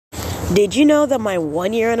Did you know that my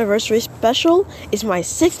 1-year anniversary special is my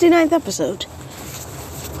 69th episode?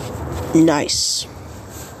 Nice.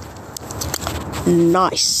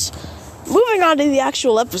 Moving on to the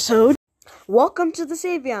actual episode. Welcome to the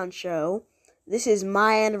Savion Show. This is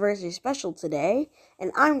my anniversary special today,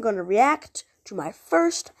 and I'm going to react to my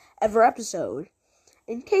first ever episode.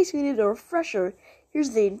 In case you need a refresher, here's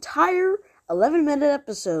the entire 11-minute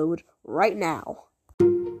episode right now.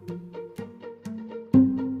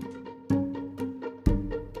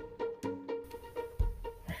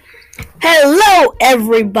 Hello,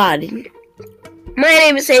 everybody. My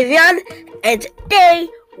name is Savion, and today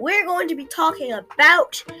we're going to be talking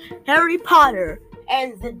about Harry Potter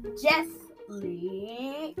and the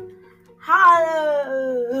Deathly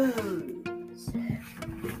Hallows,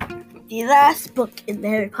 the last book in the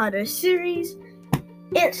Harry Potter series.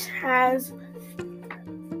 It has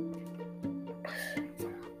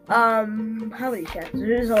how many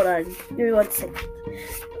chapters? Hold on, give me 1 second.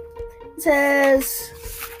 It says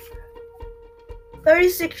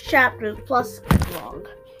 36 chapters plus epilogue.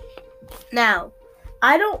 Now,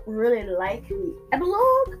 I don't really like the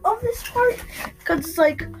epilogue of this part because it's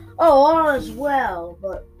like, oh, all is well,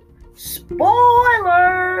 but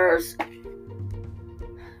spoilers!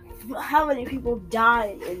 How many people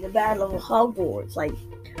died in the Battle of Hogwarts? Like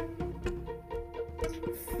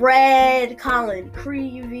Fred, Colin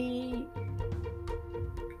Creevey.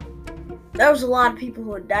 There was a lot of people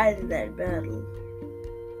who died in that battle.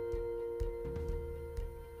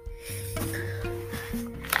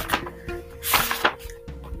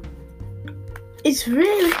 It's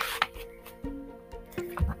really,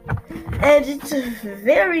 and it's a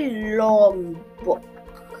very long book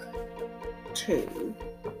too.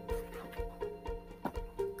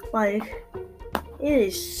 Like, it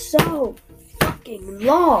is so fucking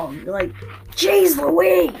long. Like, jeez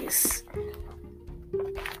Louise,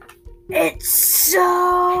 it's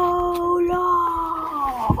so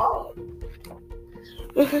long.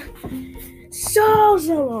 so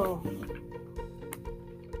long.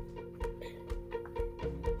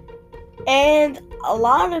 And a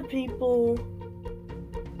lot of people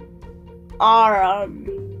are, I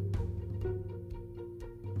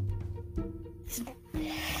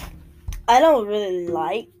don't really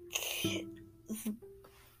like,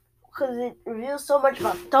 because it reveals so much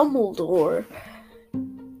about Dumbledore,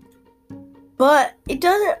 but it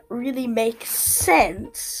doesn't really make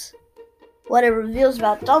sense what it reveals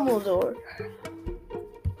about Dumbledore.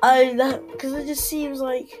 Because it just seems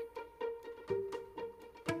like,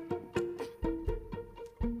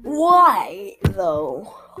 why,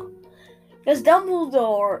 though? Because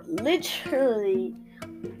Dumbledore literally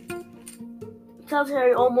tells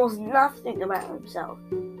Harry almost nothing about himself.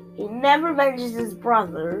 He never mentions his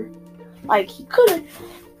brother. He could have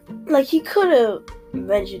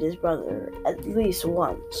mentioned his brother at least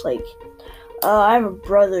once. I have a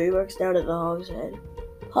brother, he works down at the Hogshead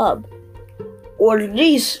pub. Or at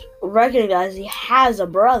least recognize he has a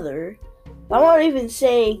brother. I'm not even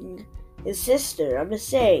saying his sister, I'm just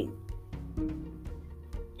saying,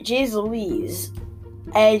 jeez Louise,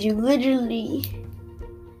 and you literally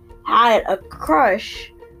had a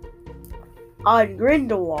crush on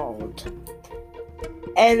Grindelwald,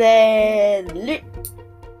 and then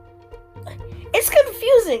it's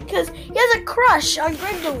confusing because he has a crush on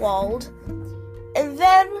Grindelwald, and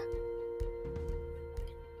then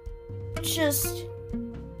just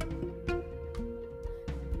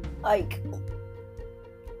I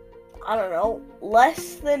don't know,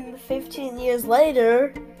 less than 15 years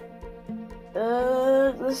later,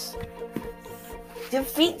 this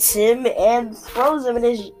defeats him and throws him in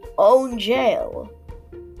his own jail.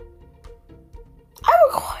 I have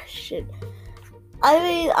a question. I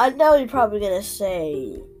mean, I know you're probably gonna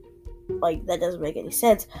say, that doesn't make any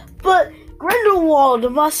sense, but Grindelwald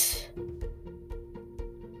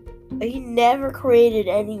he never created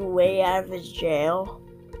any way out of his jail.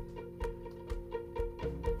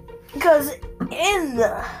 Because in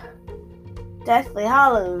the Deathly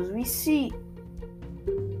Hallows, we see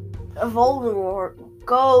Voldemort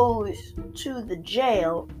goes to the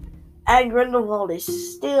jail, and Grindelwald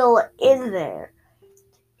is still in there.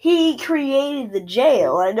 He created the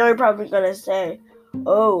jail. I know you're probably gonna say,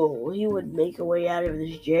 oh, he would make a way out of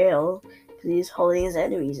this jail because he's holding his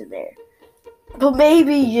enemies in there. But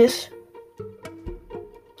maybe just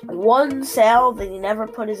one cell that he never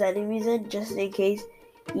put his enemies in, just in case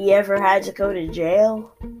he ever had to go to jail?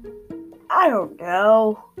 I don't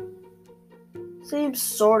know. Seems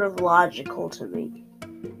sort of logical to me.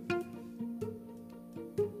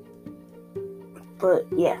 But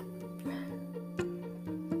yeah.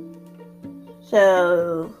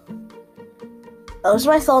 So those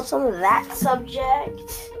are my thoughts on that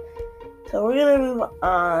subject. So we're gonna move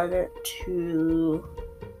on to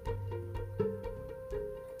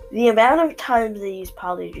the amount of times they use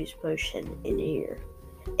Polyjuice Potion in here.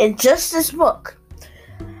 In just this book.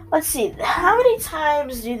 Let's see, how many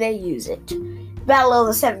times do they use it? Battle of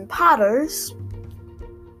the Seven Potters.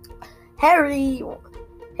 Harry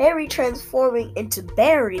transforming into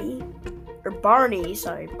Barney.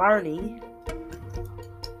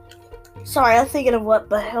 Sorry, I'm thinking of what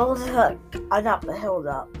Bahilda. Not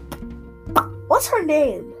Bahilda. What's her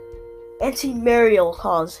name? Auntie Mariel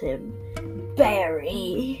calls him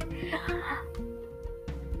Barry.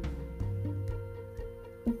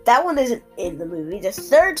 That one isn't in the movie. The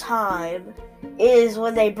third time is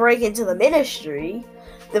when they break into the Ministry.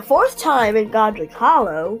 The fourth time in Godric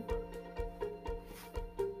Hollow.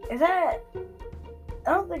 Is that?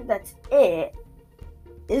 I don't think that's it.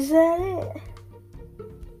 Is that it?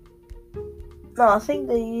 No, I think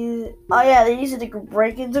they use it. Oh yeah, they use it to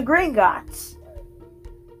break into Gringotts.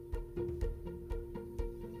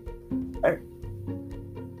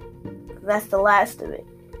 That's the last of it.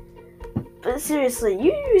 But seriously,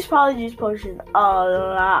 you use Polyjuice Potion a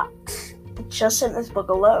lot. Just in this book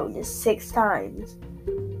alone is 6 times.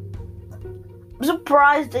 I'm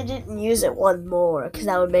surprised they didn't use it one more, because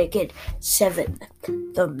that would make it 7.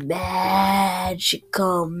 The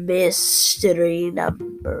magical mystery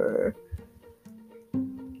number.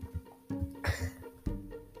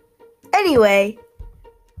 Anyway,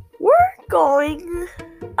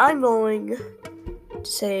 I'm going to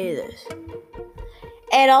say this.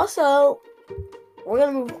 And also, we're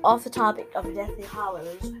going to move off the topic of Deathly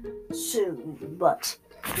Hallows soon, but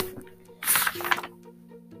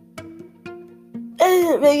it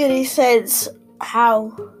doesn't make any sense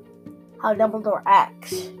how Dumbledore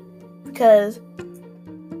acts. Because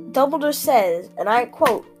Dumbledore says, and I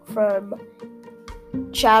quote from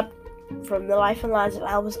The Life and Lives of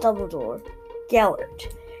Albus Dumbledore,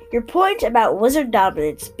 Gellert, your point about wizard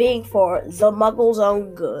dominance being for the Muggles'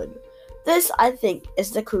 own good. This, I think,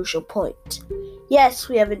 is the crucial point. Yes,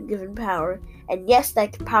 we have been given power, and yes,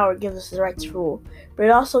 that power gives us the right to rule, but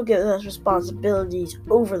it also gives us responsibilities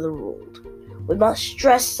over the ruled. We must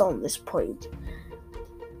stress on this point.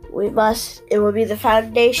 It will be the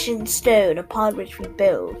foundation stone upon which we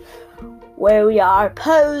build. Where we are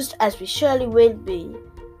opposed, as we surely will be,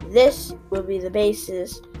 this will be the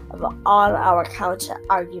basis of all our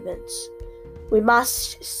counter-arguments. We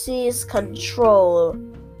must seize control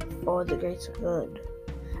for the greater good.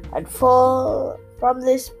 And from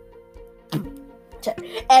this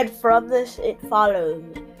it follows,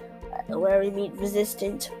 where we meet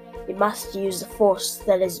resistance, we must use the force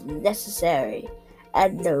that is necessary,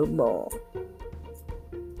 and no more.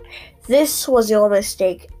 This was your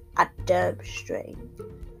mistake at Durmstrang,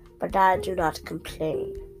 but I do not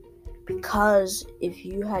complain, because if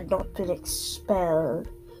you had not been expelled,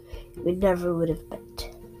 we never would have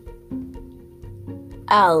met.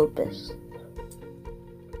 Albus.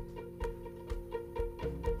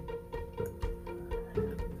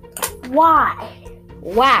 Why?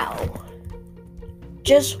 Wow.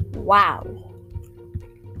 Just wow.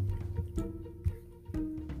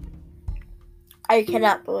 I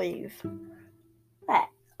cannot believe that.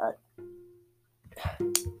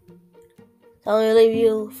 So I'll leave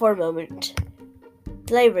you for a moment.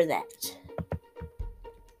 Flavor that.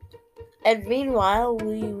 And meanwhile,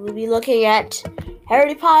 we will be looking at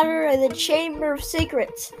Harry Potter and the Chamber of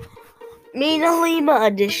Secrets, MinaLima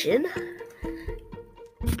edition.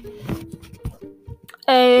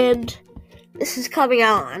 And this is coming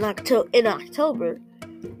out in October.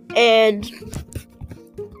 And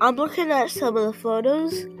I'm looking at some of the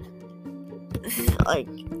photos, like,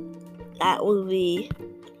 that will be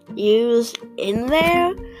used in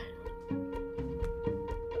there.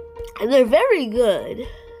 And they're very good.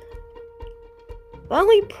 The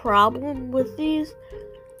only problem with these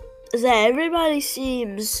is that everybody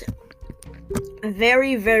seems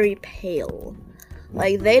very, very pale.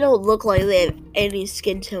 Like, they don't look like they have any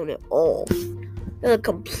skin tone at all. They look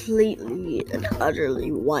completely and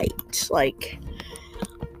utterly white. Like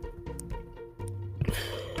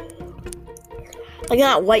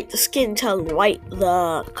not white the skin tone, white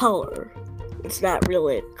the color. It's not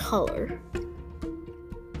really a color.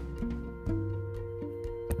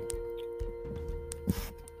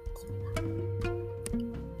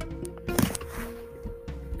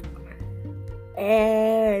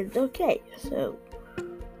 And okay, so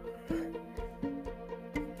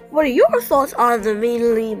what are your thoughts on the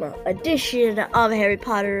MinaLima edition of Harry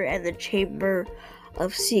Potter and the Chamber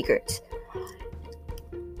of Secrets?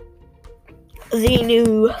 The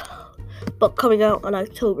new book coming out in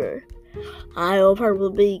October. I will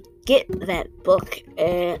probably get that book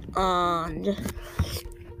and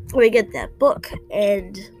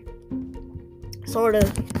sort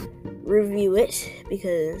of review it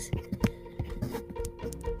because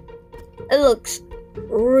it looks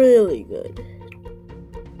really good.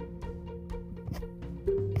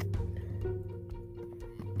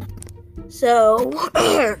 So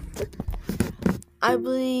I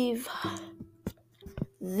believe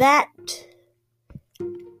that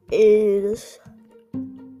is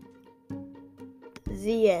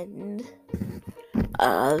the end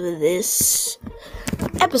of this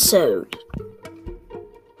episode.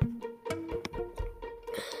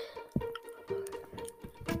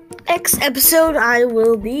 Next episode, I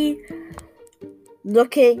will be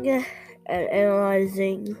looking at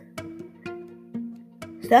analyzing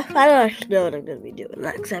stuff. I don't actually know what I'm going to be doing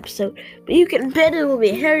next episode, but you can bet it will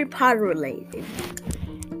be Harry Potter related.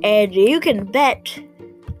 And you can bet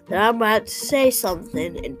that I'm about to say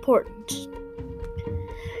something important.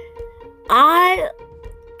 I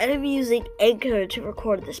am using Anchor to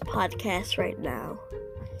record this podcast right now.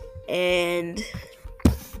 And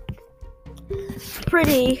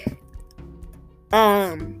pretty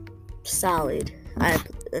solid, I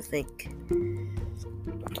think.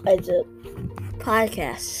 It's a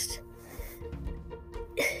podcast.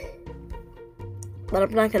 But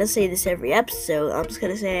I'm not gonna say this every episode. I'm just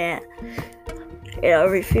gonna say it,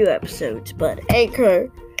 every few episodes. But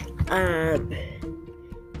Anchor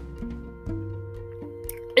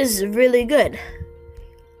is really good.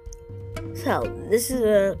 So this is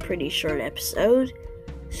a pretty short episode.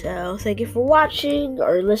 So thank you for watching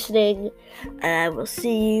or listening, and I will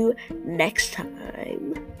see you next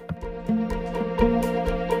time.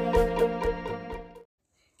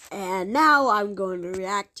 And now I'm going to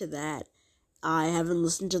react to that. I haven't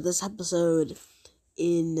listened to this episode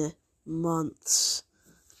in months.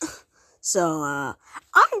 So,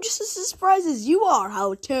 I'm just as surprised as you are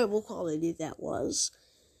how terrible quality that was.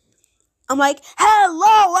 I'm like,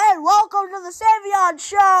 hello and welcome to the Savion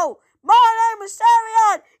Show! My name is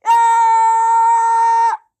Savion!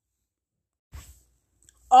 Yeah!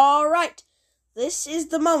 Alright, this is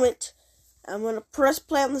the moment. I'm going to press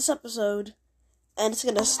play on this episode. And it's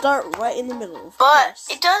going to start right in the middle. But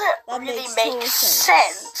it doesn't really make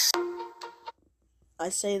sense. I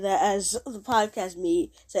say that as the podcast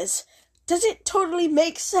me says, does it totally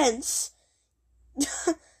make sense?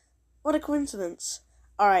 What a coincidence.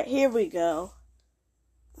 Alright, here we go.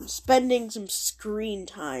 I'm spending some screen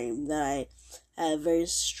time that I have very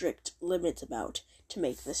strict limits about to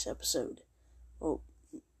make this episode. Oh.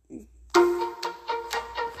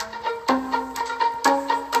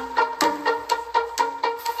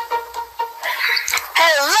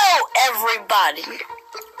 Hello, everybody.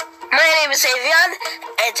 My name is Savion,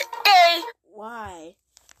 and today... Why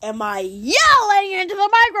am I yelling into the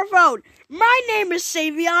microphone? My name is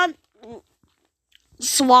Savion.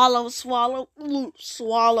 Swallow.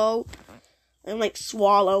 I'm like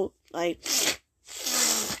swallow. Like...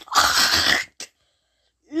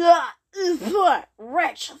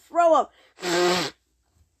 Wretch, throw up.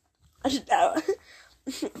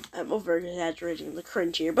 I'm over-exaggerating the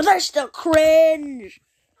cringe here, but there's still cringe.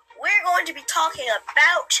 We're going to be talking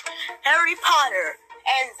about Harry Potter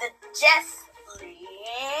and the Deathly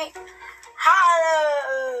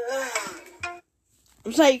Hallows.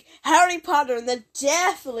 It's like Harry Potter and the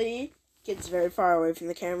Deathly... Gets very far away from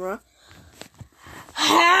the camera.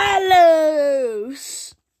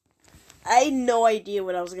 Hallows! I had no idea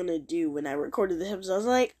what I was gonna do when I recorded this episode. I was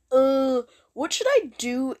like, what should I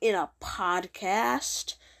do in a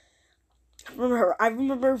podcast? I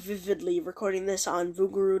remember vividly recording this on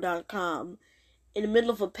Vuguru.com in the middle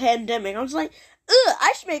of a pandemic. I was like,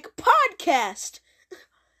 I should make a podcast!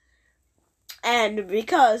 And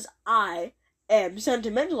because I am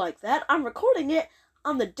sentimental like that, I'm recording it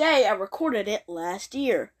on the day I recorded it last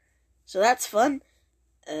year. So that's fun.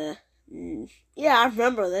 Yeah, I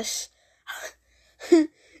remember this.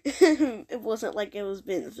 It wasn't like it was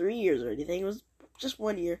been 3 years or anything. It was just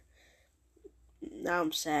 1 year. Now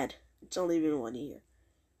I'm sad. It's only been 1 year.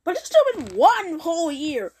 But it's still been 1 whole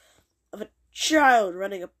year of a child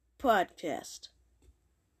running a podcast.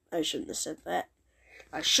 I shouldn't have said that.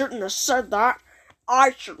 I should not have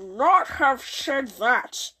said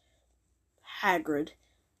that. Hagrid.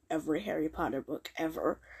 Every Harry Potter book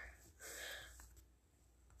ever.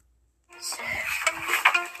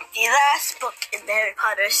 The last book in the Harry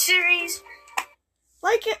Potter series.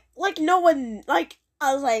 I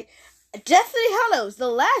was like, Deathly Hallows, the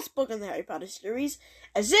last book in the Harry Potter series,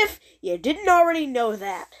 as if you didn't already know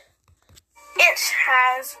that. It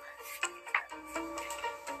has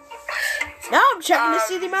Now I'm checking to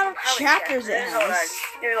see the amount of chapters it has. Hold on.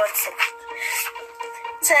 Give me 1 second.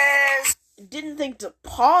 It says... Didn't think to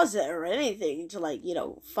pause it or anything to, like, you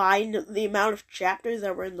know, find the amount of chapters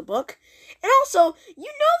that were in the book. And also, you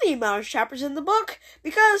know the amount of chapters in the book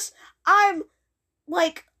because I'm,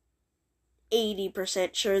 like,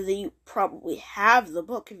 80% sure that you probably have the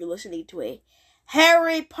book if you're listening to a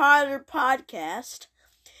Harry Potter podcast.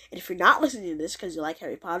 And if you're not listening to this because you like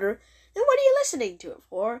Harry Potter, then what are you listening to it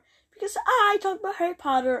for? Because I talk about Harry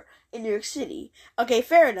Potter in New York City. Okay,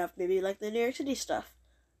 fair enough. Maybe you like the New York City stuff.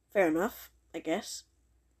 Fair enough, I guess.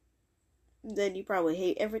 Then you probably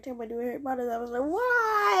hate every time I do Harry Potter. I was like,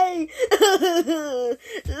 why?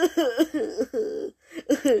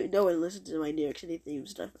 No one listens to my New York City theme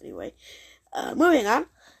stuff anyway. Moving on.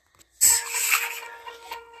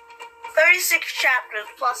 36 chapters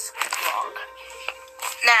plus epilogue.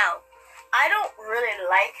 Now, I don't really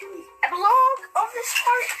like the epilogue of this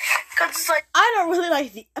part, because it's like... I don't really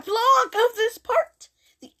like the epilogue of this part.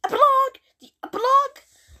 The epilogue.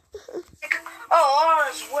 Like, all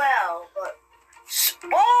is well, but...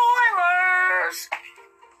 Spoilers!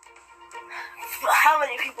 How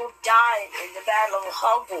many people died in the Battle of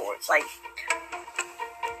Hogwarts? Like...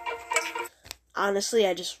 Honestly,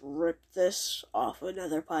 I just ripped this off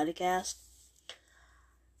another podcast.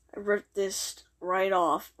 I ripped this right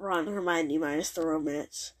off Ron and Hermione minus the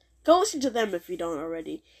romance. Go listen to them if you don't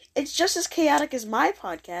already. It's just as chaotic as my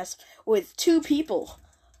podcast with 2 people.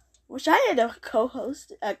 Wish I had a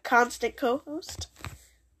co-host, a constant co-host.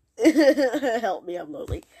 Help me, I'm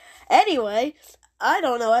lonely. Anyway, I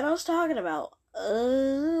don't know what I was talking about.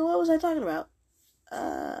 What was I talking about?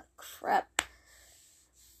 Crap.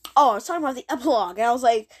 Oh, I was talking about the epilogue. And I was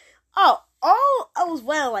like, I was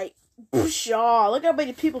like, pshaw, look how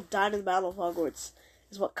many people died in the Battle of Hogwarts,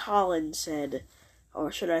 is what Colin said. Or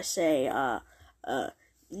should I say,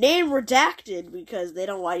 name redacted, because they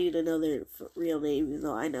don't want you to know their real name, even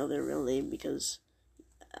though I know their real name, because,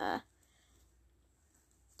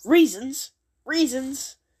 reasons.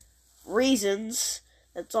 That's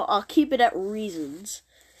all. I'll keep it at reasons.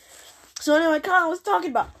 So anyway, Colin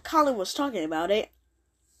was talking about it.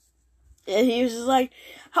 And he was just like,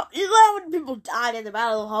 how many people died in the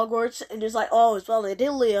Battle of Hogwarts? And just like, oh, as well, they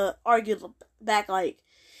did argue back, like,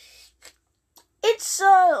 it's,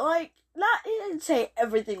 like, not, he didn't say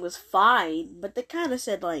everything was fine, but they kind of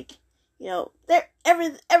said, like, you know,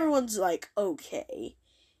 everyone's, like, okay.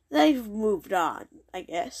 They've moved on, I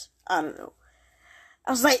guess. I don't know.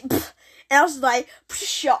 I was like, pfft, and I was like,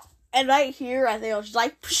 pshaw. And right here, I think I was just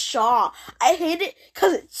like, pshaw. I hate it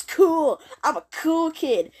because it's cool. I'm a cool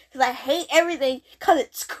kid. Because I hate everything because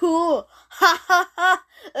it's cool. Ha ha ha.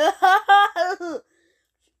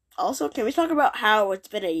 Also, can we talk about how it's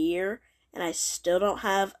been a year and I still don't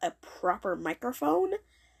have a proper microphone?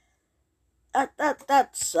 That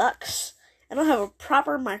sucks. I don't have a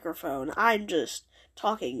proper microphone. I'm just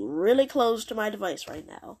talking really close to my device right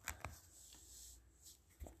now.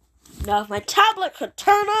 Now, if my tablet could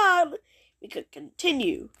turn on, we could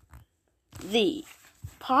continue the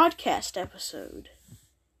podcast episode.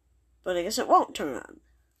 But I guess it won't turn on.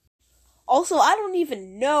 Also, I don't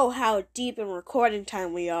even know how deep in recording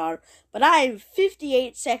time we are, but I am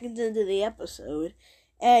 58 seconds into the episode,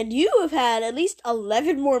 and you have had at least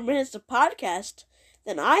 11 more minutes of podcast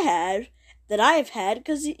than I have had,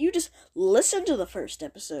 because you just listened to the first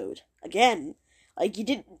episode. Again, like you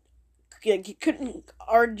couldn't,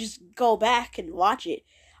 or just go back and watch it.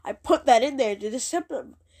 I put that in there to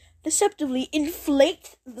deceptively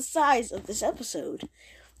inflate the size of this episode.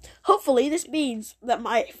 Hopefully, this means that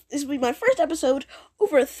this will be my first episode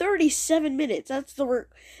over 37 minutes. That's the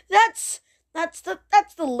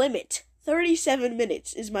limit. 37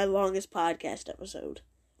 minutes is my longest podcast episode.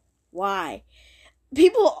 Why?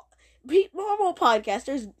 Normal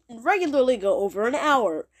podcasters regularly go over an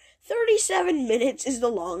hour. 37 minutes is the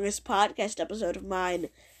longest podcast episode of mine.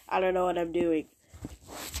 I don't know what I'm doing.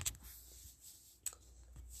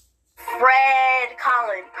 Fred,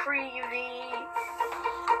 Colin Creevey.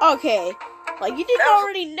 Okay, like you didn't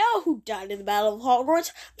already know who died in the Battle of Hogwarts.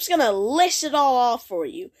 I'm just gonna list it all off for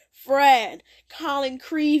you. Fred, Colin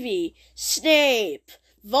Creevey, Snape,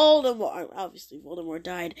 Voldemort. Obviously, Voldemort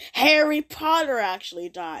died. Harry Potter actually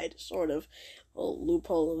died, sort of. A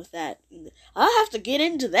loophole with that. I'll have to get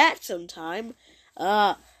into that sometime.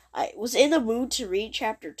 I was in the mood to read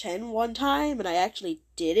chapter 10 one time, and I actually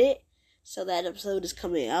did it. So that episode is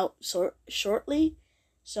coming out shortly.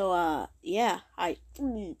 So, yeah, I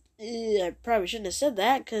probably shouldn't have said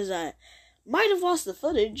that, because I might have lost the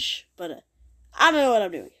footage, but I don't know what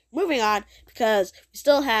I'm doing. Moving on, because we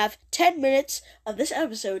still have 10 minutes of this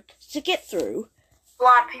episode to get through. a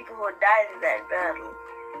lot of people who died in that battle.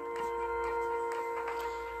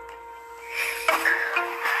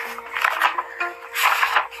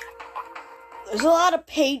 There's a lot of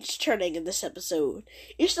page turning in this episode.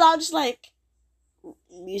 It's not just like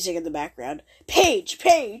music in the background. Page.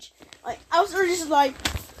 Like I was just like,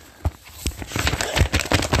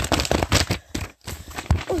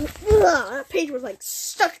 that page was like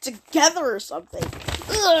stuck together or something.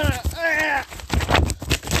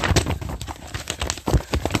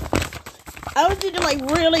 I was getting like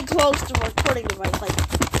really close to the recording device. Like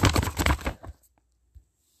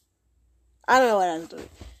I don't know what I was doing.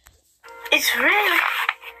 It's really,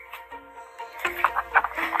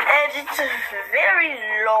 and it's a very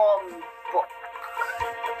long book.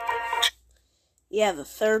 Yeah, the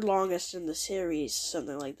third longest in the series,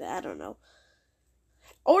 something like that. I don't know.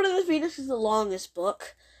 Order of the Phoenix is the longest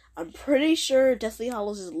book. I'm pretty sure Deathly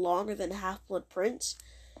Hallows is longer than Half-Blood Prince.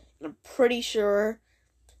 And I'm pretty sure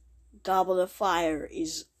Goblet of Fire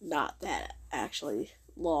is not that actually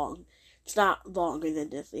long. It's not longer than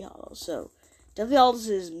Deathly Hallows. So, Deathly Hallows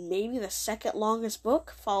is maybe the second longest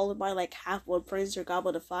book, followed by like Half-Blood Prince or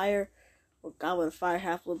Goblet of Fire. Or Goblet of Fire,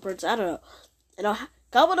 Half-Blood Prince. I don't know. You know,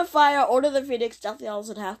 Goblet of Fire, Order of the Phoenix, Deathly Hallows,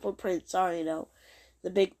 and Half-Blood Prince are, the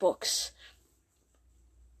big books.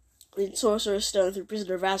 In Sorcerer's Stone through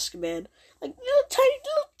Prisoner of Azkaban. Like, tiny,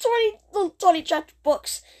 little 20 chapter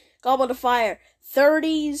books. Goblet of Fire,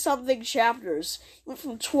 30-something chapters. Went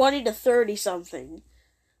from 20 to 30-something.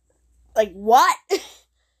 Like, what?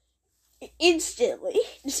 Instantly.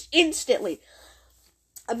 Just instantly.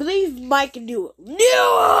 I believe Mike Newell.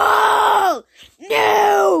 Newell!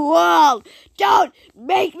 Don't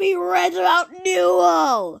make me rant about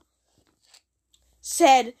Newell!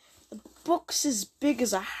 Said, the book's as big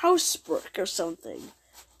as a house brick or something.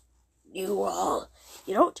 Newell,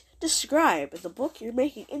 you don't describe the book you're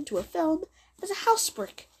making into a film as a house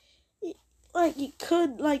brick. Like, you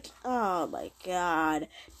could, oh my god.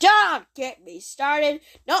 Don't get me started.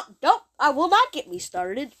 No, I will not get me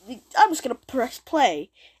started. I'm just gonna press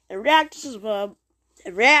play and react to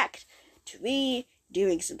me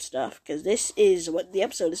doing some stuff. Because this is what the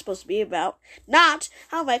episode is supposed to be about. Not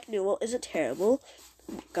how Mike Newell is a terrible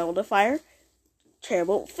Goblet of Fire,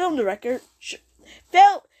 terrible film director.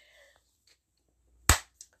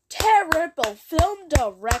 Terrible film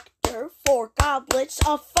director for Goblets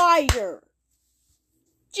of Fire.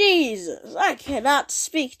 Jesus, I cannot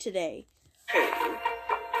speak today.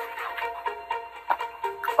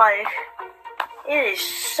 Like, it is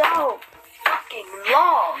so fucking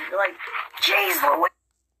long. Like, jeez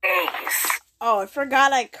Louise. Oh, I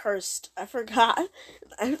forgot I cursed. I forgot.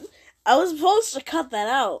 I was supposed to cut that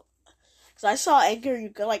out. Because I saw Anchor,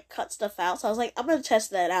 you could, cut stuff out. So I was like, I'm going to test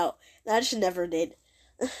that out. And I just never did.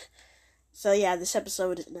 So yeah, this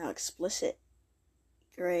episode is now explicit.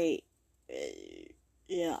 Great.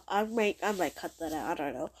 Yeah, I might cut that out. I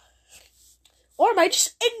don't know. Or I might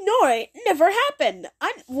just ignore it. It never happened.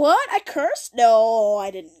 What? I cursed? No,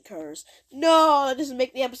 I didn't curse. No, that doesn't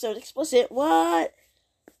make the episode explicit. What?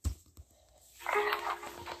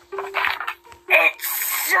 It's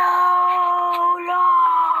so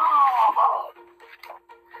long.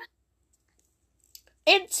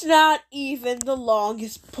 It's not even the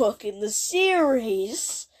longest book in the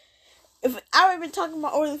series. If I would been talking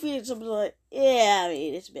about Order of the Phoenix, I'm like, yeah, I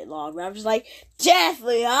mean, it's a bit long, but I'm just like,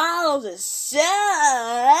 Deathly Hallows is so long.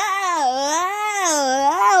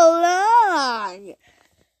 I mean,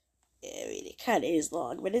 it kind of is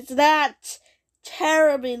long, but it's not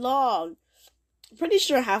terribly long. I'm pretty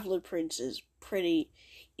sure Half-Blood Prince is the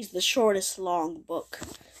shortest long book,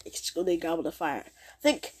 excluding Goblet of Fire. I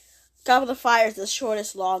think Goblet of Fire is the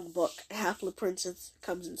shortest long book, and Half-Blood Prince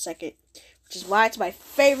comes in second. Which is why it's my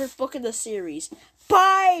favorite book in the series.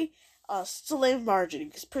 By a slim margin.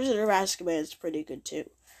 Because Prisoner of Azkaban is pretty good too.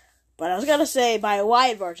 But I was going to say by a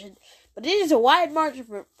wide margin. But it is a wide margin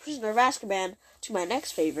from Prisoner of Azkaban to my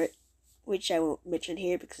next favorite. Which I won't mention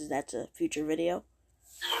here because that's a future video.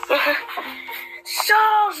 So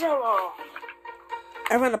long.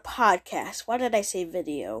 I run a podcast. Why did I say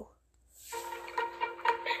video?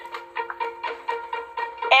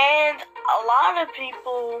 And a lot of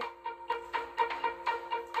people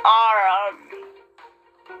are,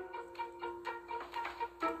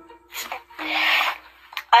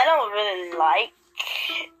 I don't really like,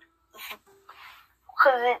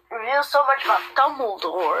 because it reveals so much about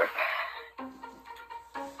Dumbledore,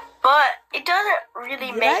 but it doesn't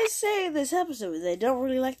really Did make... I say in this episode they don't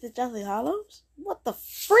really like the Deathly Hallows? What the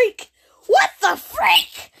freak? What the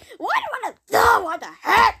freak? What the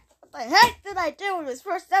heck? What the heck did I do in this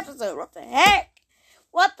first episode? What the heck?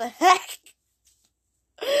 What the heck?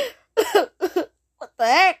 What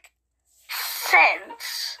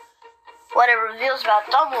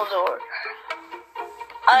Dumbledore.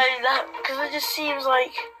 Because it just seems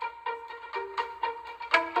like,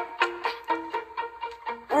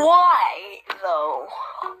 why though?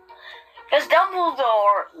 Because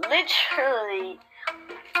Dumbledore literally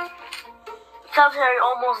tells Harry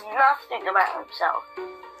almost nothing about himself.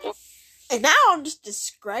 And now I'm just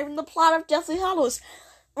describing the plot of Deathly Hallows.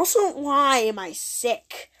 Also, why am I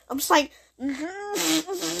sick? I'm just like, I'm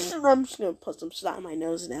just gonna put some snot in my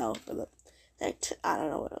nose now for the, I don't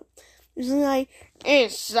know what I'm, it's like,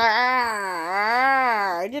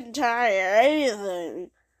 I didn't tell you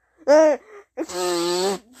anything.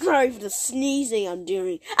 Sorry for the sneezing I'm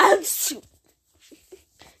doing. That's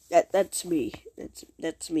me.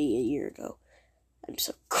 That's me a year ago. I'm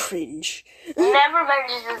so cringe. Never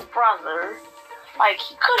mentions his brother.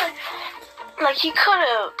 He could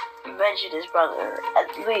have mentioned his brother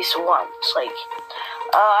at least once.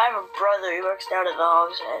 I have a brother, he works down at the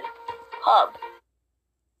Hogshead Hub.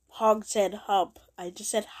 Hogshead Hub. I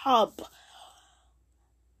just said hub.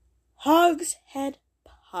 Hogshead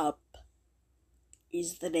Hub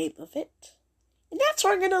is the name of it. And that's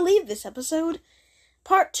where I'm going to leave this episode.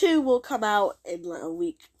 Part 2 will come out in a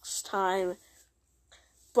week's time.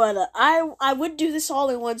 But I would do this all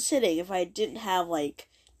in one sitting if I didn't have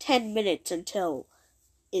 10 minutes until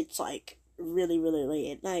it's really, really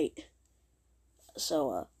late at night.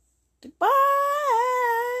 So, goodbye!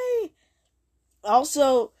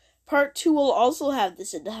 Also, part 2 will also have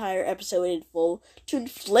this entire episode in full to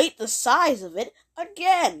inflate the size of it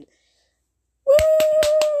again. Woo!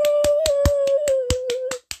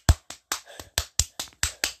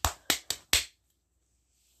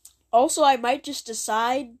 Also, I might just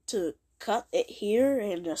decide to cut it here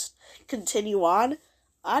and just continue on.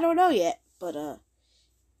 I don't know yet, but,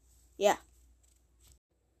 yeah.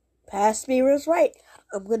 Past me was right.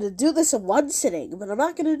 I'm gonna do this in one sitting, but I'm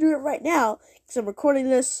not gonna do it right now, because I'm recording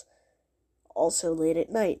this also late at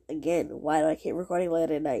night. Again, why do I keep recording late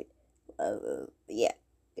at night? Yeah.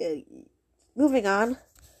 Moving on.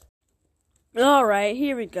 Alright,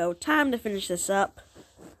 here we go. Time to finish this up.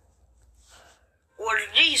 Or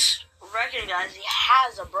at least recognize he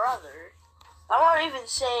has a brother. I'm not even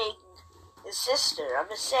saying his sister. I'm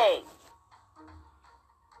just saying,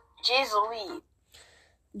 jeez Louise.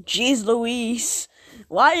 Jeez Louise.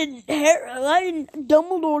 Why didn't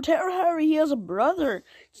Dumbledore tell Harry he has a brother?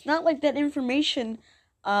 It's not like that information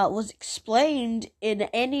was explained in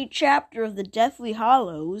any chapter of the Deathly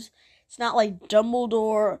Hallows. It's not like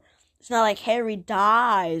Dumbledore. It's not like Harry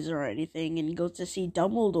dies or anything and goes to see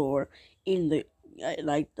Dumbledore in the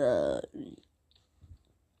the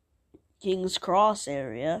King's Cross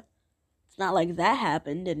area. It's not like that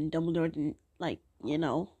happened and Dumbledore didn't,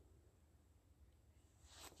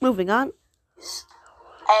 Moving on.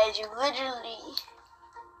 And you literally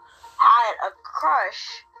had a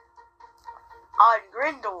crush on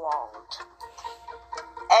Grindelwald.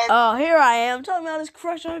 And here I am talking about his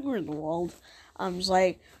crush on Grindelwald. I'm just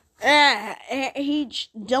like,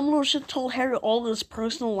 Dumbledore should have told Harry all his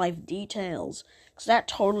personal life details. Because that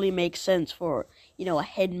totally makes sense for, a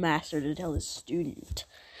headmaster to tell his student.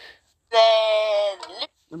 then,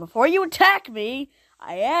 And before you attack me,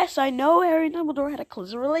 I know Harry and Dumbledore had a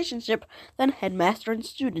closer relationship than headmaster and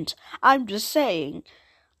student. I'm just saying.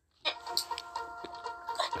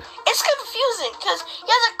 it's confusing because he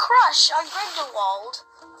has a crush on Grindelwald.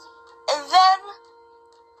 And then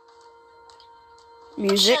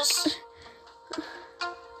Music. just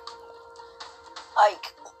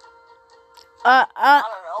I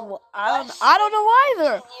don't know. Well, I don't know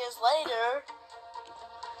either. 10 years later,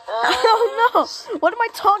 I don't know. What am I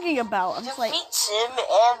talking about? I'm just like, defeats him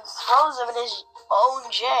and throws him in his own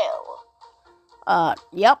jail.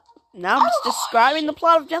 Yep. Now I'm just describing the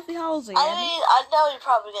plot of Deathly Hallows again. I mean, I know you're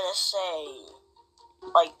probably gonna say,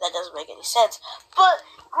 that doesn't make any sense, but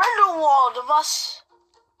Grindelwald must...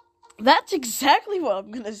 That's exactly what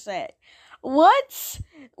I'm gonna say. What?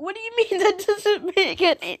 What do you mean that doesn't make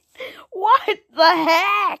any... What the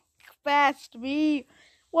heck? Past me.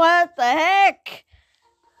 What the heck?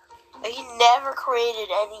 He never created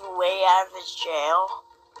any way out of his jail.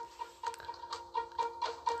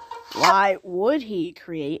 Why would he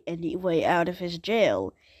create any way out of his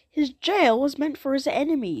jail? His jail was meant for his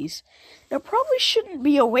enemies. There probably shouldn't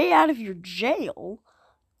be a way out of your jail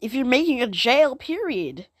if you're making a jail,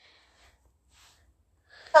 period.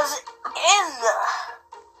 Because in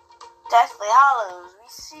Deathly Hallows, we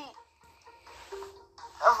see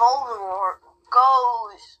Voldemort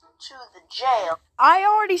goes to the jail. I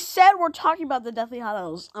already said we're talking about the Deathly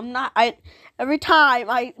Hallows. Every time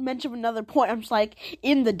I mention another point, I'm just like,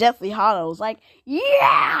 in the Deathly Hallows.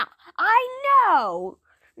 Yeah, I know.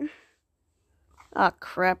 Ah,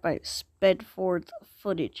 crap, I sped forward the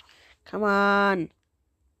footage. Come on.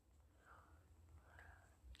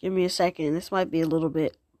 Give me a second. This might be a little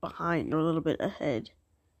bit behind or a little bit ahead.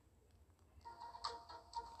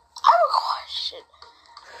 I have a question.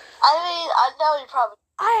 I know you probably...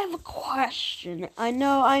 I have a question. I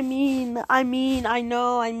know, You're gonna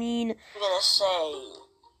say,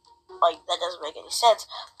 like, that doesn't make any sense.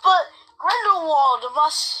 But Grindelwald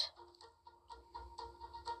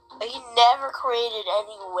he never created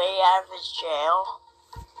any way out of his jail.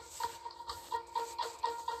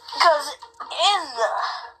 Because in the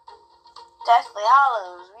Deathly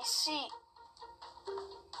Hallows, we see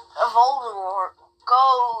Voldemort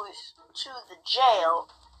goes to the jail,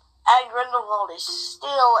 and Grindelwald is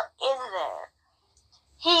still in there.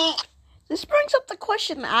 This brings up the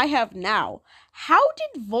question I have now. How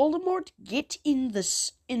did Voldemort get in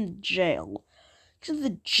jail? Because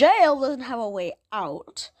the jail doesn't have a way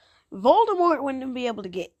out. Voldemort wouldn't be able to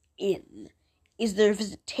get in. Is there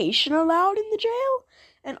visitation allowed in the jail?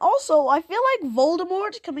 And also, I feel like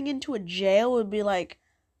Voldemort coming into a jail would be like,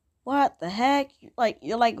 what the heck? Like,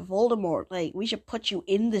 you're like Voldemort. Like, we should put you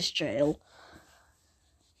in this jail.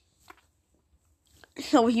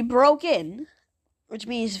 So he broke in, which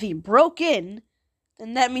means if he broke in,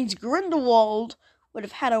 then that means Grindelwald would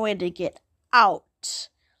have had a way to get out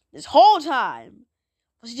this whole time.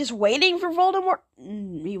 Was he just waiting for Voldemort?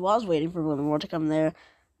 He was waiting for Voldemort to come there.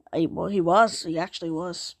 Well, he was. He actually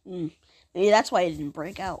was. Maybe that's why he didn't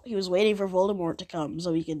break out. He was waiting for Voldemort to come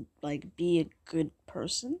so he could, like, be a good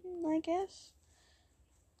person, I guess.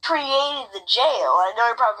 Created the jail. I know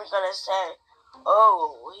you're probably gonna say,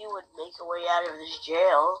 oh, he would make a way out of this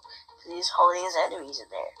jail because he's holding his enemies in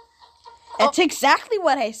there. That's exactly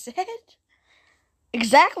what I said.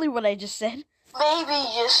 Exactly what I just said. Maybe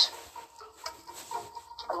just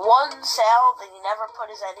one cell that he never put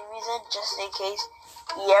his enemies in, just in case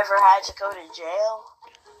he ever had to go to jail.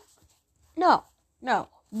 No.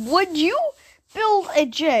 Would you build a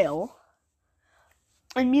jail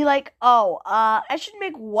and be like, I should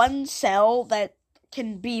make one cell that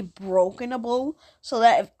can be brokenable so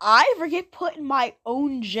that if I ever get put in my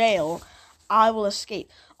own jail, I will escape.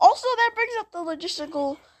 Also, that brings up the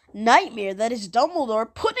logistical nightmare that is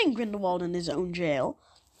Dumbledore putting Grindelwald in his own jail.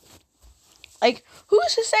 Like,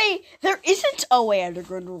 who's to say there isn't a way out of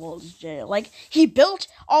Grindelwald's jail? Like, he built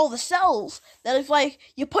all the cells that if, like,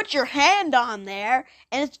 you put your hand on there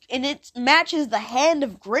and it matches the hand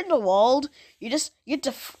of Grindelwald, you get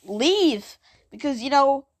to leave because,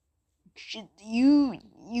 you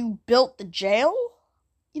built the jail,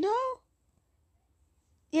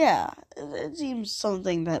 Yeah, it seems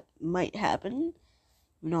something that might happen.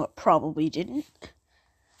 It probably didn't.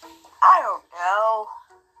 I don't know.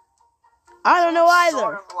 I don't know either.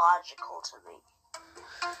 Sort of logical to me.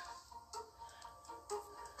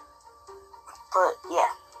 But, yeah.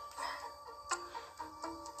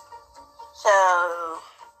 So,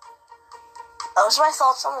 those are my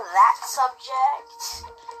thoughts on that subject.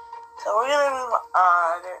 So we're going to move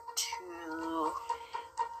on to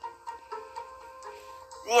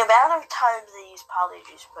the amount of times they use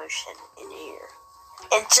Polyjuice Potion in here.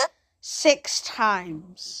 And just 6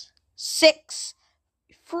 times. 6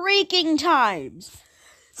 freaking times.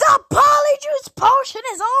 The Polyjuice Potion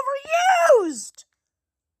is overused!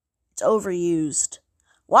 It's overused.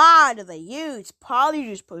 Why do they use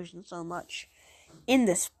Polyjuice Potion so much in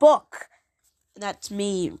this book? That's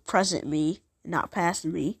me, present me, not past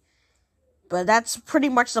me. But that's pretty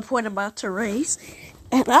much the point I'm about to raise.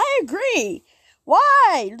 And I agree.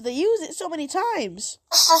 Why do they use it so many times?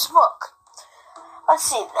 this book. Let's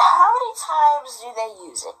see, how many times do they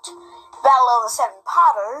use it? Battle of the Seven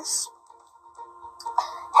Potters.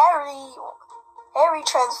 Harry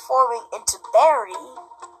transforming into Barney.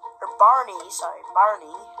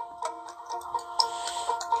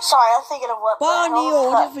 Sorry, I'm thinking of what Barney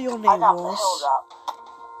or whatever your name was. Hold up.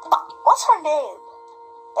 What's her name?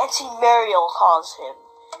 Auntie Mariel calls him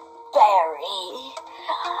Barry.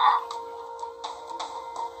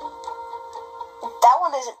 That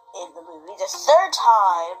one isn't in the movie. The third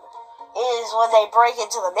time is when they break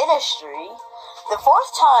into the Ministry. The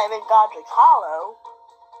fourth time in Godric Hollow.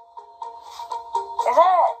 Is that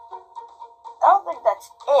it? I don't think that's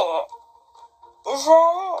it. Is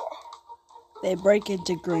that it? They break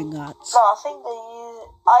into Gringotts. No, I think they use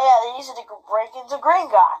it. Oh yeah, they use it to break into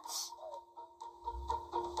Gringotts.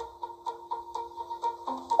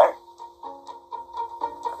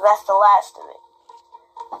 That's the last of it.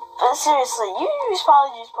 But seriously, you use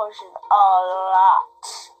Polyjuice Potion a lot.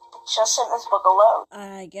 Just in this book alone.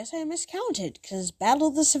 I guess I miscounted, because Battle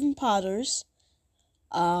of the Seven Potters,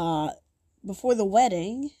 before the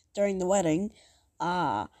wedding, during the wedding,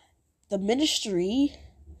 the Ministry,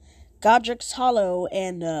 Godric's Hollow,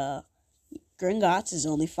 and Gringotts is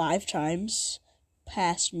only 5 times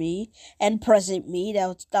past me, and present me.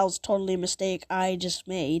 That was totally a mistake I just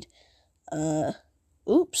made.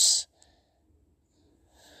 Oops.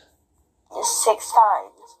 It's 6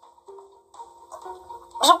 times.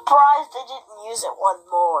 I'm surprised they didn't use it one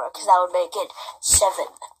more, because that would make it 7.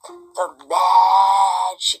 The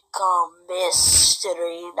magical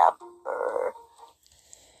mystery number.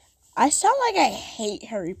 I sound like I hate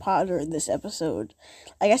Harry Potter in this episode.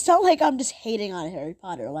 Like, I sound like I'm just hating on Harry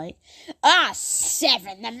Potter. Like,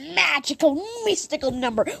 7, the magical, mystical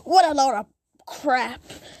number. What a load of crap.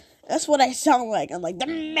 That's what I sound like. I'm like, the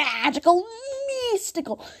magical,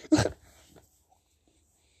 mystical.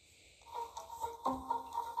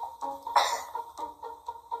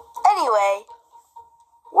 Anyway,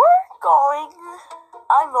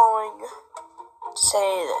 I'm going to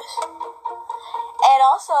say this. And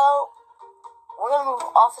also, we're going to move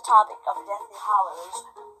off the topic of Deathly Hallows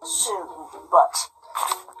soon, but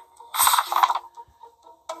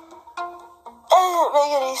it doesn't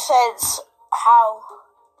make any sense how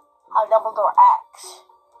Dumbledore acts.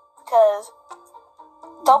 Because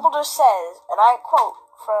Dumbledore says, and I quote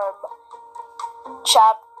from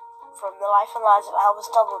The Life and Lives of Albus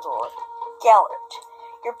Dumbledore, Gellert,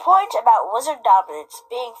 your point about wizard dominance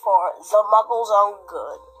being for the Muggles' own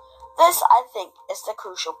good. This, I think, is the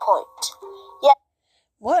crucial point. Yeah.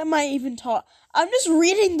 What am I even talking? I'm just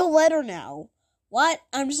reading the letter now. What?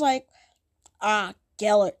 I'm just like,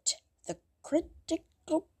 Gellert, the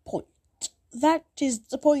critical point. That is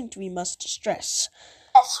the point we must stress.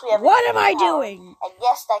 Yes, we have what am I doing? And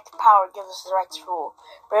yes, that power gives us the right to rule,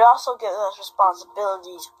 but it also gives us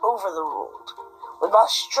responsibilities over the ruled. We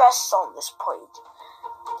must stress on this point.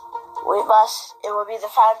 It will be the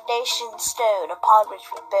foundation stone upon which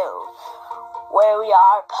we build. Where we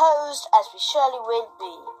are opposed, as we surely will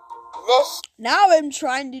be. This. Now I'm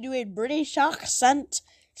trying to do a British accent.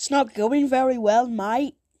 It's not going very well,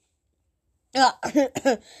 mate.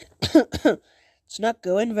 It's not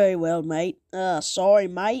going very well, mate. Sorry,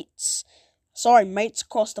 mates. Sorry, mates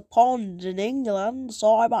across the pond in England.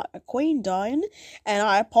 Sorry about the Queen dying. And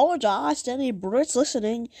I apologize to any Brits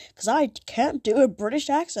listening, because I can't do a British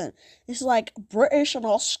accent. It's like British and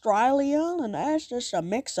Australian, and that's just a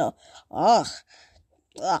mix of, I'm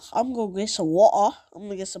gonna get some water. I'm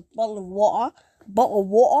gonna get some bottle of water.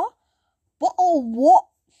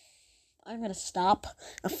 I'm gonna stop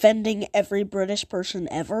offending every British person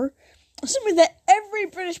ever. Assuming that every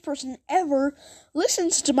British person ever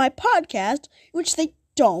listens to my podcast, which they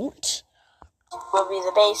don't. Will be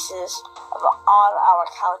the basis of all our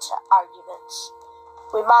counter-arguments.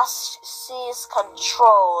 We must seize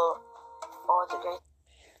control for the great...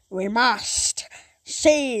 We must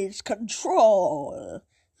seize control.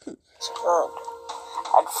 Good.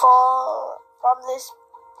 And from this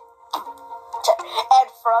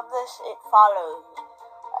it follows.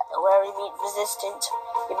 Where we meet resistance,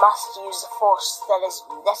 we must use the force that is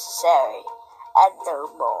necessary, and no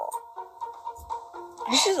more.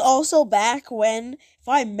 This is also back when, if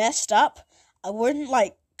I messed up, I wouldn't,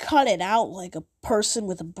 cut it out like a person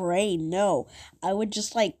with a brain. No, I would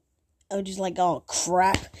just, oh,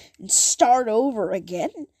 crap, and start over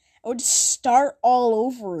again. I would start all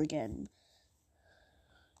over again.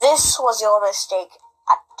 This was your mistake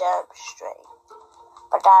at Durmstrang,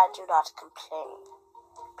 but I do not complain.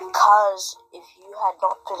 Because if you had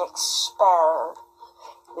not been expelled,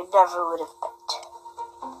 we never would have met.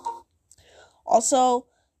 Also,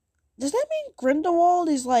 does that mean Grindelwald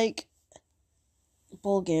is,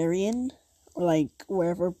 Bulgarian? Or,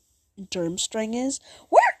 wherever Durmstrang is?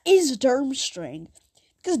 Where is Durmstrang?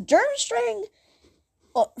 Because Durmstrang...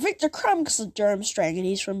 Well, Victor Krum's is Durmstrang, and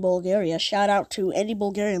he's from Bulgaria. Shout out to any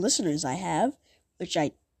Bulgarian listeners I have, which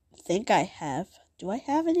I think I have. Do I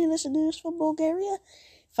have any listeners from Bulgaria?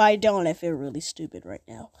 If I don't, I feel really stupid right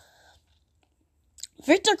now.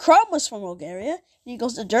 Victor Krum was from Bulgaria, and he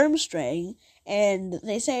goes to Durmstrang, and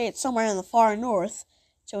they say it's somewhere in the far north.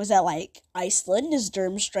 So is that Iceland? Is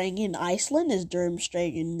Durmstrang in Iceland? Is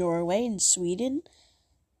Durmstrang in Norway and Sweden?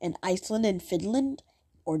 And Iceland and Finland?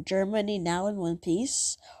 Or Germany now in one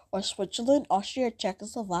piece? Or Switzerland, Austria,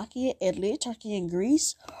 Czechoslovakia, Italy, Turkey, and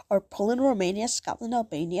Greece? Or Poland, Romania, Scotland,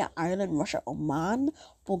 Albania, Ireland, Russia, Oman,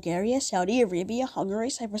 Bulgaria, Saudi Arabia, Hungary,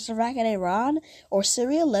 Cyprus, Iraq, and Iran? Or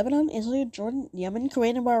Syria, Lebanon, Israel, Jordan, Yemen,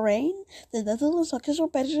 Kuwait, and Bahrain? The Netherlands,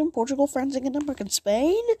 Luxembourg, Belgium, Portugal, France, England, Denmark, and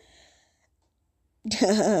Spain?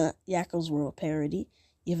 Yakko's World Parody.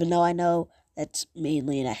 Even though I know that's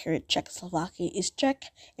mainly inaccurate, Czechoslovakia is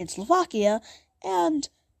Czech and Slovakia, and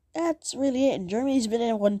that's really it. And Germany's been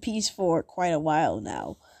in one piece for quite a while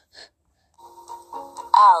now.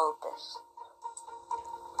 Albus.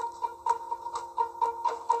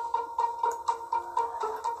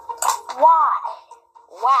 Why?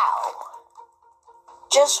 Wow.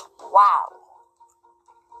 Just wow.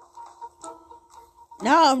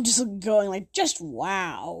 Now I'm just going like, just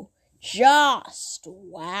wow. Just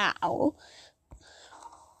wow.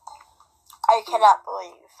 I cannot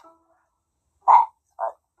believe that.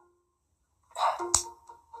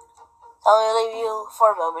 I'll leave you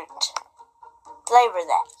for a moment. Flavor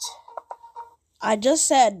that. I just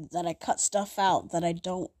said that I cut stuff out that I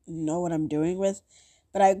don't know what I'm doing with,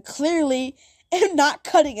 but I clearly am not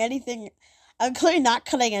cutting anything. I'm clearly not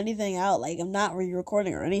cutting anything out. Like, I'm not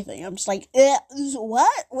re-recording or anything. I'm just like,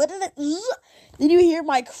 what? What did it? Did you hear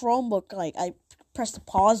my Chromebook? Like, I pressed the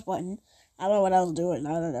pause button. I don't know what I was doing.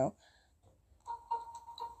 I don't know.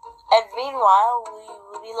 And meanwhile, we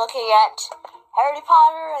will be looking at Harry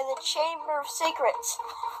Potter and the Chamber of Secrets,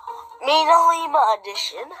 Mina Lima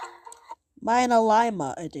edition. Mina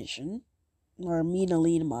Lima edition, or Mina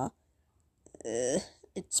Lima.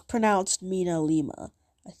 It's pronounced Mina Lima,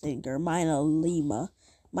 I think, or Mina Lima.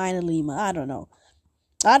 Mina Lima. I don't know.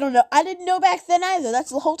 I didn't know back then either.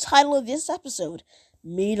 That's the whole title of this episode.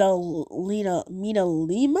 Mina Lima,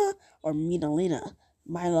 or Mina Lina.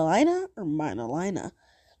 Mina Lina or Mina Lina.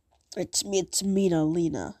 It's Mina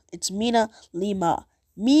Lina. It's Mina Lima.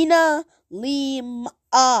 Mina Lima.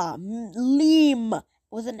 Lim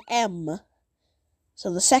with an M.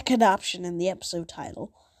 So the second option in the episode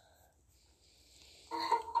title.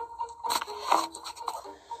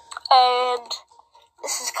 And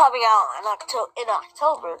this is coming out in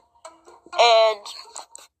October. And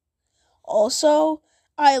also,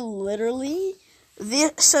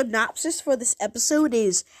 the synopsis for this episode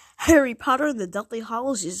is Harry Potter and the Deathly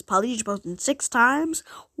Hallows is published both in 6 times.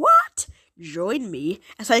 What? Join me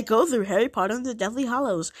as I go through Harry Potter and the Deathly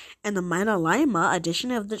Hallows and the Mina Lima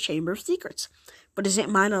edition of the Chamber of Secrets. But is it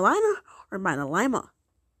Mina Lima or Mina Lima?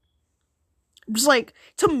 Just like,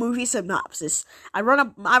 it's a movie synopsis. I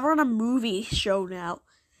run a movie show now.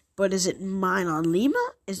 But is it Mina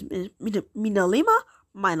Lima? Is Mina Lima,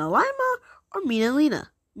 Mina Lima, or Mina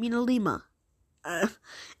Lina? Mina Lima.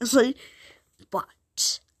 It's like,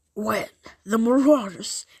 but when the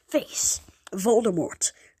Marauders face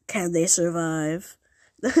Voldemort, can they survive?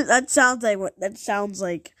 That sounds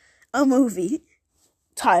like a movie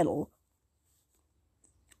title.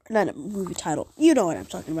 Not a movie title. You know what I'm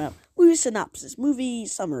talking about. Movie synopsis. Movie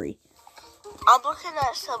summary. I'm looking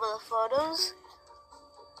at some of the photos.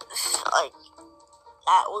 Like,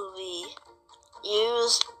 that will be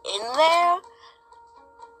used in there.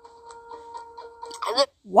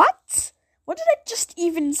 What? What did I just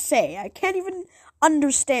even say? I can't even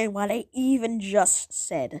understand what I even just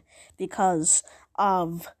said because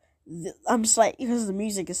of because the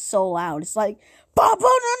music is so loud. It's like very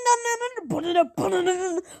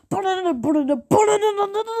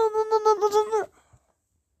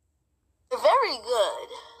good.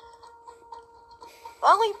 The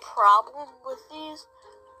only problem with these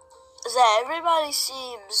is that everybody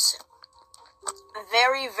seems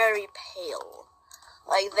very, very pale.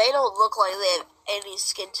 Like, they don't look like they have any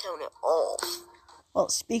skin tone at all. Well,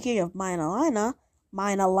 speaking of Mina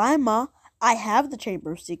Lima, I have the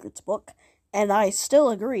Chamber of Secrets book, and I still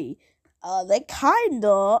agree. They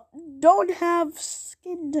kinda don't have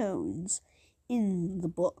skin tones in the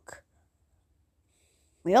book.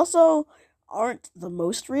 They also aren't the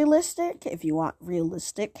most realistic. If you want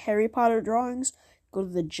realistic Harry Potter drawings, go to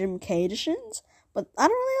the Jim K editions. But I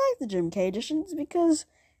don't really like the Jim K editions because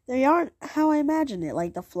they aren't how I imagine it.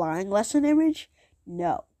 Like the flying lesson image.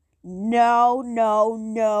 No. No.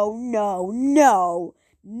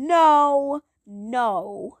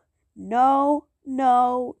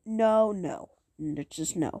 It's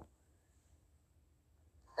just no.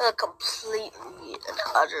 They're completely and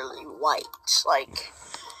utterly white. Like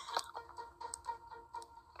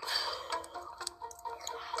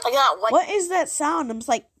not white. What is that sound? I'm just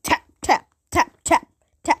like tap, tap, tap, tap,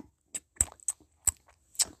 tap.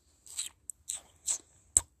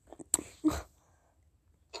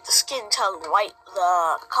 The skin tone white,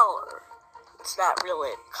 the color. It's not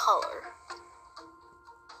really color.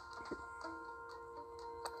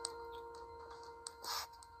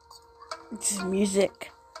 It's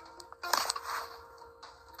music.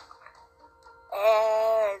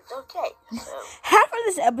 And okay, so half of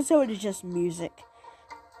this episode is just music.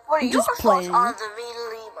 What are your thoughts on the Mina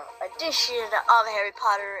Lima edition of Harry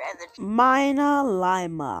Potter and the Mina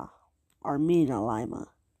Lima or Mina Lima?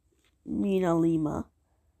 Mina Lima.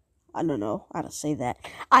 I don't know how to say that.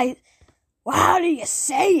 Well, how do you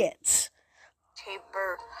say it?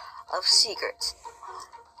 Chamber of Secrets.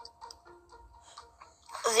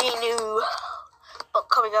 The new book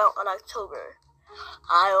coming out in October.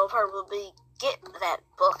 I will probably get that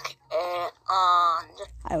book on...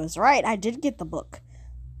 I was right. I did get the book.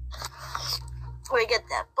 We get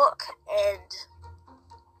that book and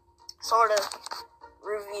sort of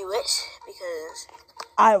review it because...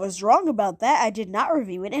 I was wrong about that. I did not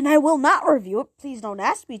review it, and I will not review it. Please don't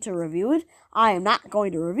ask me to review it. I am not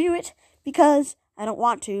going to review it because I don't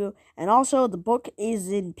want to. And also, the book is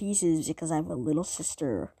in pieces because I have a little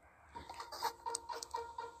sister.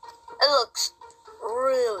 It looks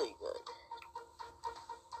really good.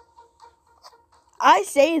 I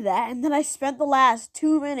say that, and then I spent the last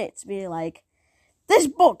 2 minutes being like, this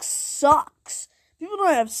book sucks. People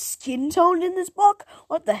don't have skin tone in this book?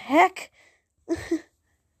 What the heck?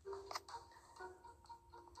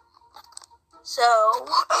 So,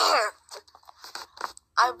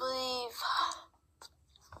 I believe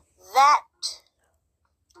that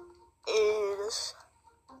is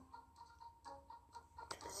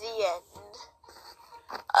the end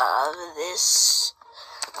of this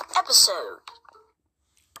episode.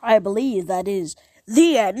 I believe that is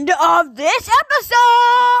the end of this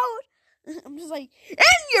episode! I'm just like, in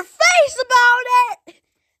your face about it!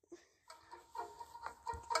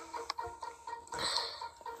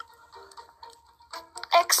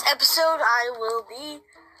 Next episode, I will be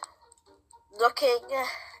looking and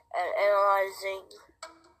analyzing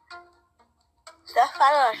stuff.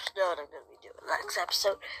 I don't actually know what I'm going to be doing next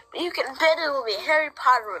episode, but you can bet it will be Harry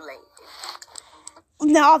Potter related.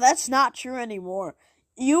 No, that's not true anymore.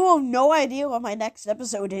 You have no idea what my next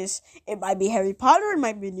episode is. It might be Harry Potter, it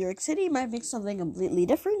might be New York City, it might be something completely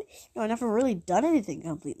different. I've never really done anything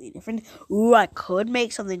completely different. Ooh, I could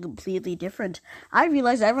make something completely different. I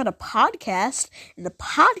realized I run a podcast, and the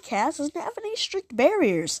podcast doesn't have any strict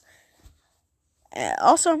barriers.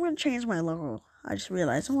 Also, I'm going to change my logo. I just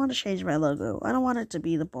realized I want to change my logo. I don't want it to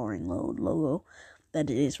be the boring logo that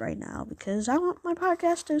it is right now, because I want my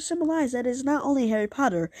podcast to symbolize that it's not only Harry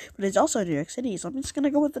Potter, but it's also New York City, so I'm just going to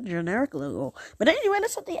go with the generic logo. But anyway,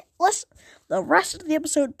 let's let the rest of the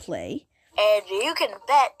episode play. And you can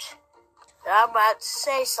bet that I'm about to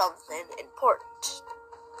say something important.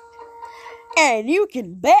 And you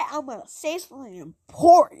can bet I'm going to say something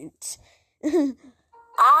important.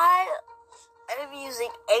 I am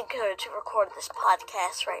using Anchor to record this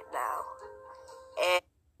podcast right now. And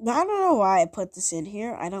I don't know why I put this in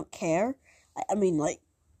here. I don't care. I mean, like,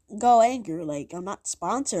 go Anchor. Like, I'm not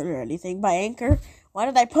sponsored or anything by Anchor. Why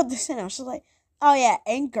did I put this in? I was just like, oh yeah,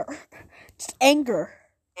 Anchor. Just Anchor.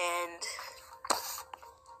 And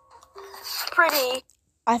pretty.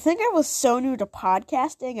 I think I was so new to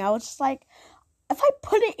podcasting. I was just like, if I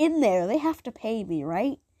put it in there, they have to pay me,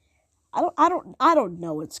 right? I don't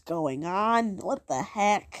know what's going on. What the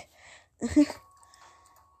heck?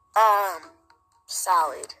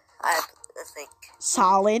 Solid. I think.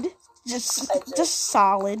 Solid. Just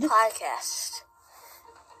solid. Podcast.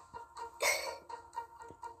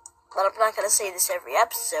 But I'm not going to say this every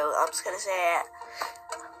episode. I'm just going to say it,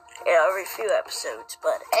 every few episodes.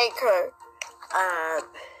 But Anchor,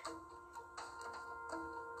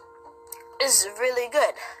 is really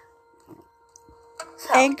good.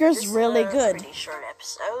 So, Anchor's really good. Pretty short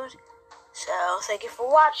episode. So, thank you for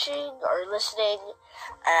watching or listening.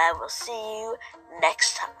 And I will see you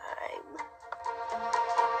next time.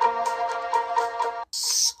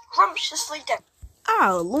 Scrumptiously decorated.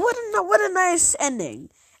 Oh, what a nice ending.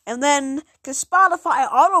 And then, because Spotify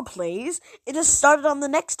autoplays, it just started on the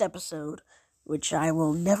next episode, which I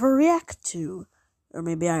will never react to. Or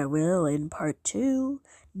maybe I will in part 2.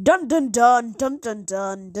 Dun dun dun, dun dun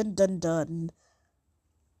dun, dun dun dun.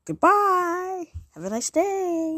 Goodbye. Have a nice day.